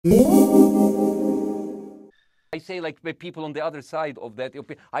I say, like, the people on the other side of that.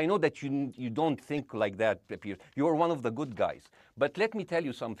 I know that you don't think like that, Piers. You're one of the good guys. But let me tell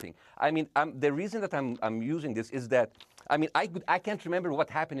you something. I mean, the reason that I'm using this is that, I mean, I can't remember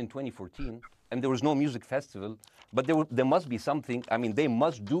what happened in 2014, and there was no music festival. But there must be something. I mean, they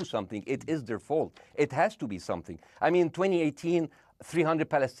must do something. It is their fault. It has to be something. I mean, 2018, 300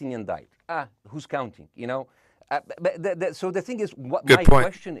 Palestinians died. Who's counting? You know. So the thing is, what Good my point.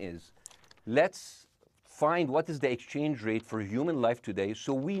 question is, let's find what is the exchange rate for human life today,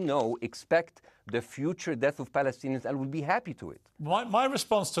 so we know, expect the future death of Palestinians, and we'll be happy to it. My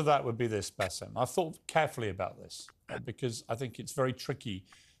response to that would be this, Bassem. I've thought carefully about this because I think it's very tricky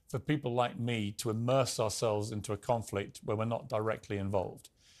for people like me to immerse ourselves into a conflict where we're not directly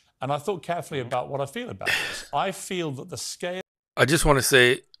involved. And I thought carefully about what I feel about this. I feel that the scale. I just want to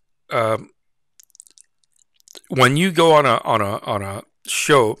say, when you go on a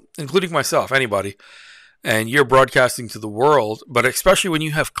show, including myself, anybody, and you're broadcasting to the world, but especially when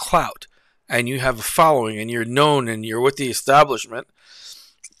you have clout and you have a following and you're known and you're with the establishment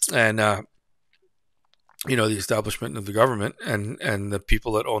and the establishment of the government and the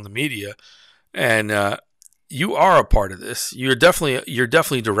people that own the media, and you are a part of this. You're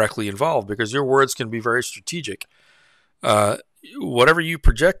definitely directly involved because your words can be very strategic. Whatever you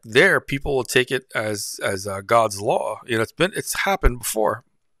project there, people will take it as God's law. It's happened before.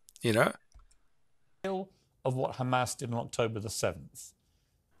 Of what Hamas did on October the 7th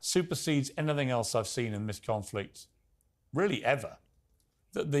supersedes anything else I've seen in this conflict, really ever.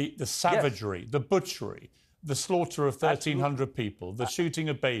 The savagery, yes, the butchery, the slaughter of 1,300 people, the shooting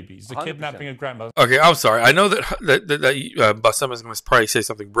of babies, the 100%. Kidnapping of grandmothers. Okay, I'm sorry. I know that Bassem is going to probably say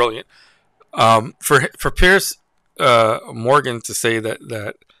something brilliant. For Piers Morgan to say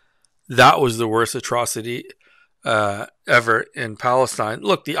that was the worst atrocity ever in Palestine.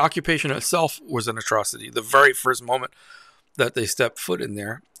 Look, the occupation itself was an atrocity. The very first moment that they stepped foot in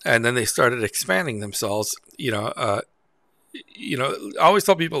there, and then they started expanding themselves. I always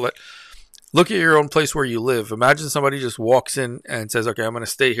tell people that look at your own place where you live. Imagine somebody just walks in and says, "Okay, I'm going to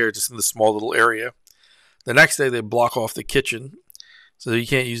stay here, just in this small little area." The next day, they block off the kitchen, so you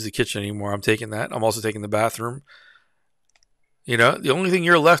can't use the kitchen anymore. I'm taking that. I'm also taking the bathroom. The only thing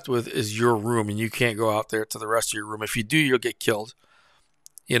you're left with is your room, and you can't go out there to the rest of your room. If you do, you'll get killed.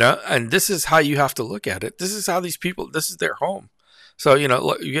 And this is how you have to look at it. This is how these people, this is their home. So,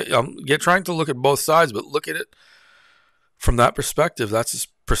 you're trying to look at both sides, but look at it from that perspective. That's the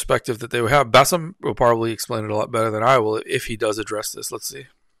perspective that they would have. Bassem will probably explain it a lot better than I will if he does address this. Let's see.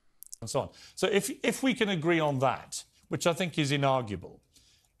 And so on. So if we can agree on that, which I think is inarguable,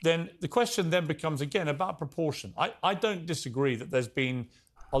 then the question then becomes, again, about proportion. I don't disagree that there's been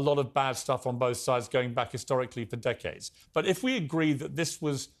a lot of bad stuff on both sides going back historically for decades. But if we agree that this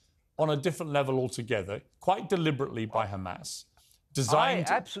was on a different level altogether, quite deliberately by Hamas, designed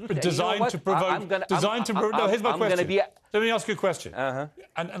to provoke... No, here's my question. Let me ask you a question. And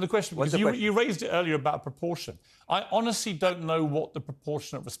the question, because you raised it earlier about proportion. I honestly don't know what the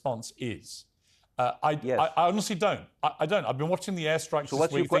proportionate response is. I honestly don't. I don't. I've been watching the airstrikes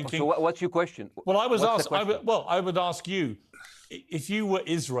this week thinking... So what's your question? Well, I would ask you, if you were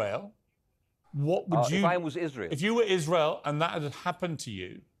Israel, what would you... If I was Israel? If you were Israel and that had happened to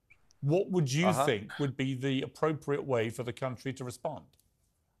you, what would you think would be the appropriate way for the country to respond?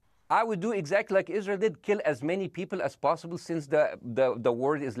 I would do exactly like Israel did, kill as many people as possible, since the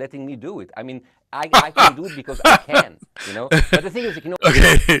world is letting me do it. I mean, I can do it because I can, But the thing is,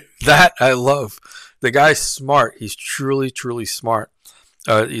 Okay, that I love. The guy's smart. He's truly, truly smart.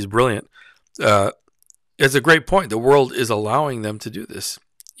 He's brilliant. It's a great point. The world is allowing them to do this.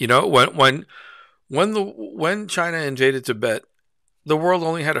 When China invaded Tibet, the world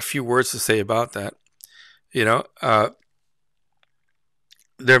only had a few words to say about that.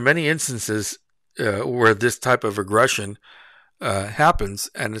 There are many instances where this type of aggression happens,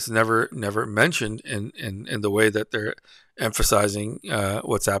 and it's never mentioned in the way that they're emphasizing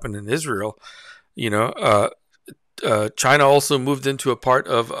what's happened in Israel. China also moved into a part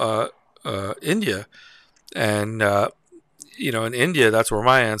of India, and in India, that's where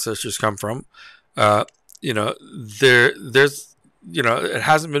my ancestors come from. There's it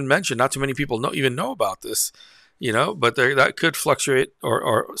hasn't been mentioned. Not too many people even know about this. But that could fluctuate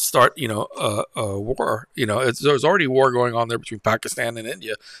or start, a war. There's already war going on there between Pakistan and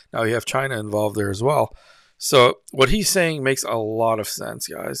India. Now you have China involved there as well. So what he's saying makes a lot of sense,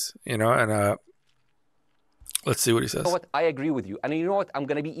 guys. And Let's see what he says. You know what? I agree with you. And you know what? I'm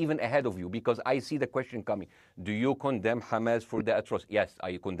going to be even ahead of you because I see the question coming. Do you condemn Hamas for the atrocity? Yes,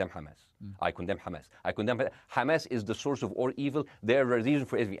 I condemn Hamas. I condemn Hamas. I condemn Hamas is the source of all evil. They're a reason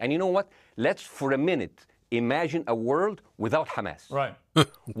for everything. And you know what? Let's, for a minute, imagine a world without Hamas. Right.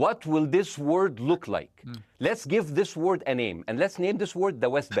 What will this world look like? Let's give this word a name. And let's name this word the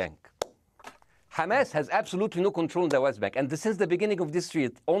West Bank. Hamas has absolutely no control in the West Bank. And since the beginning of this year,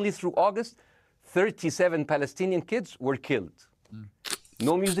 only through August, 37 Palestinian kids were killed.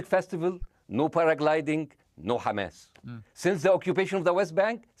 No music festival, no paragliding, no Hamas. Since the occupation of the West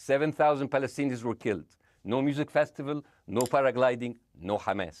Bank, 7,000 Palestinians were killed. No music festival, no paragliding, no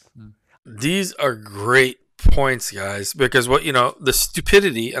Hamas. These are great points, guys, because the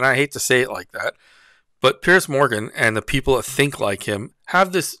stupidity, and I hate to say it like that, but Piers Morgan and the people that think like him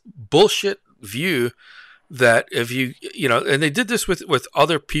have this bullshit view that if and they did this with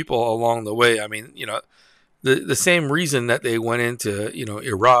other people along the way. I mean, the same reason that they went into,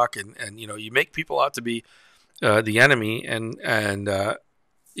 Iraq and you make people out to be the enemy and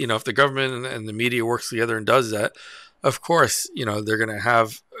if the government and the media works together and does that, of course, they're going to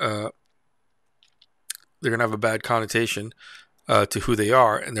have a bad connotation to who they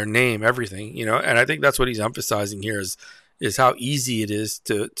are and their name, everything, and I think that's what he's emphasizing here is how easy it is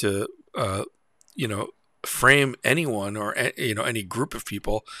to frame anyone or any group of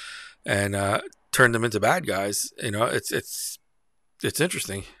people and turn them into bad guys. It's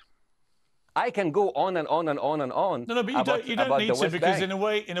interesting. I can go on and on and on and on. No, but you don't need to, because in a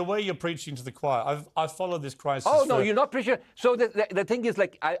way you're preaching to the choir. I've followed this crisis. Oh no, you're not preaching. So the thing is,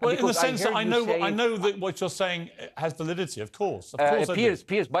 like, in the sense that I know that what you're saying has validity. Of course.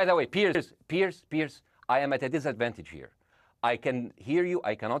 Piers. By the way, Piers. I am at a disadvantage here. I can hear you.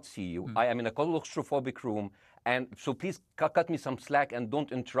 I cannot see you. I am in a claustrophobic room, and so please cut me some slack and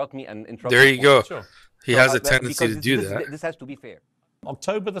don't interrupt me and interrupt. There you go. Sure. He has a tendency to do that. This has to be fair.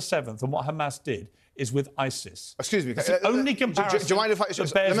 October the 7th, and what Hamas did is with ISIS. Excuse me. It's the only comparison. Do you mind if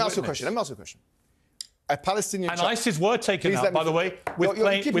let me ask you a question. A Palestinian. And ISIS were taken out, by the way, with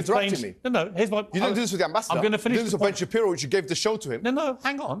planes. Me. No. Here's what. You didn't do this with the ambassador. I'm going to finish. You did this with Ben Shapiro, which you gave the show to him. No.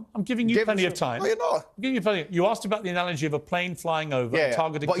 Hang on. I'm giving you plenty of time. No, you're not. I'm giving you plenty. You asked about the analogy of a plane flying over and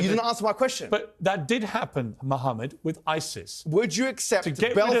targeting. But you didn't answer my question. But that did happen, Mohammed, with ISIS. Would you accept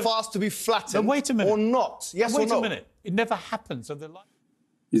Belfast to be flattened? Wait a minute. Or not? Yes or no? Wait a minute. It never happened. So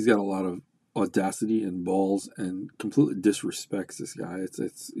he's got a lot of audacity and balls and completely disrespects this guy.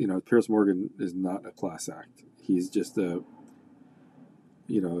 It's Piers Morgan is not a class act. He's just a,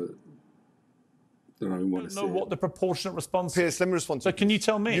 I don't even want to say what the proportionate response is. Piers, let me respond to you. So can you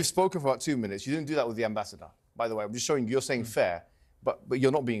tell me? You've spoken for about 2 minutes. You didn't do that with the ambassador. By the way, I'm just showing you're saying fair, but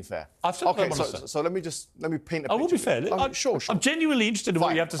you're not being fair. I've said okay, what I want to say. So let me paint a picture. I will be fair. Sure. I'm genuinely interested in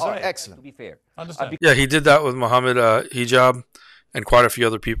what you have to say. Right, excellent. To be fair. Understand. Yeah, he did that with Mohammed Hijab and quite a few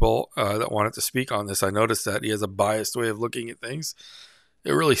other people that wanted to speak on this. I noticed that he has a biased way of looking at things.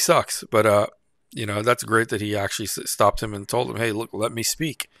 It really sucks, but that's great that he actually stopped him and told him, "Hey, look, let me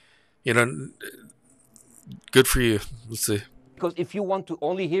speak." Good for you. Let's see. Because if you want to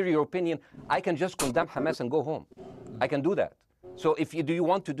only hear your opinion, I can just condemn Hamas and go home. I can do that. So do you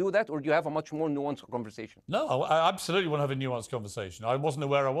want to do that, or do you have a much more nuanced conversation? No, I absolutely want to have a nuanced conversation. I wasn't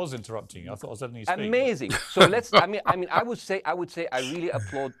aware I was interrupting you. I thought I was letting you speak. Amazing. So let's. I mean, I would say I really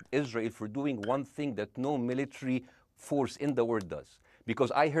applaud Israel for doing one thing that no military force in the world does.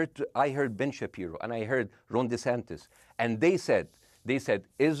 Because I heard Ben Shapiro and I heard Ron DeSantis, and they said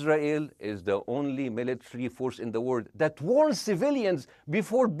Israel is the only military force in the world that warns civilians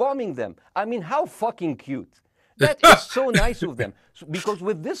before bombing them. I mean, how fucking cute. That is so nice of them. Because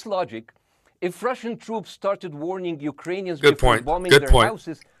with this logic, if Russian troops started warning Ukrainians before bombing their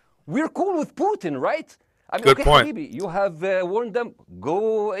houses, we're cool with Putin, right? I mean, okay, Habibi, you have warned them,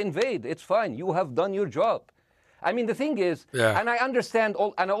 go invade. It's fine. You have done your job. I mean, the thing is, and I understand,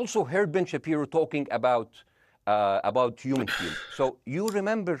 and I also heard Ben Shapiro talking about human shield. So you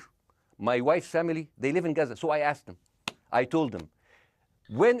remember my wife's family, they live in Gaza. So I asked them, I told them,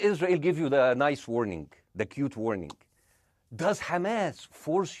 when Israel give you the nice warning, the cute warning, does Hamas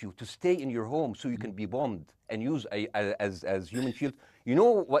force you to stay in your home so you can be bombed and use as human shield? You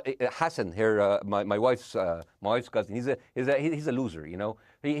know what, Hassan here, my wife's cousin, he's a loser,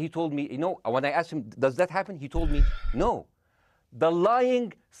 He told me, when I asked him, does that happen? He told me, no. The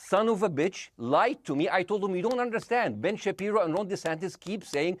lying son of a bitch lied to me. I told him, you don't understand. Ben Shapiro and Ron DeSantis keep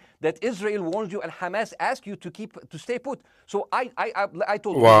saying that Israel warns you and Hamas asks you to stay put. So I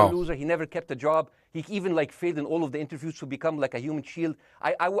told him, he's a loser. He never kept a job. He even failed in all of the interviews to become like a human shield.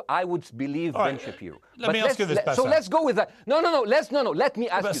 I would believe Ben Shapiro. Let me ask you this, So let's go with that. No. Let me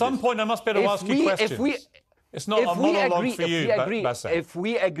ask you At some point, I must be able to ask you questions. It's not a monologue for you, Bassem. If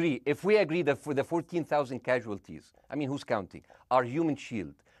we agree that for the 14,000 casualties, I mean, who's counting, are human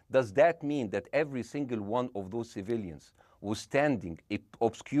shield, does that mean that every single one of those civilians was standing,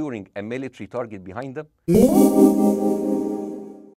 obscuring a military target behind them?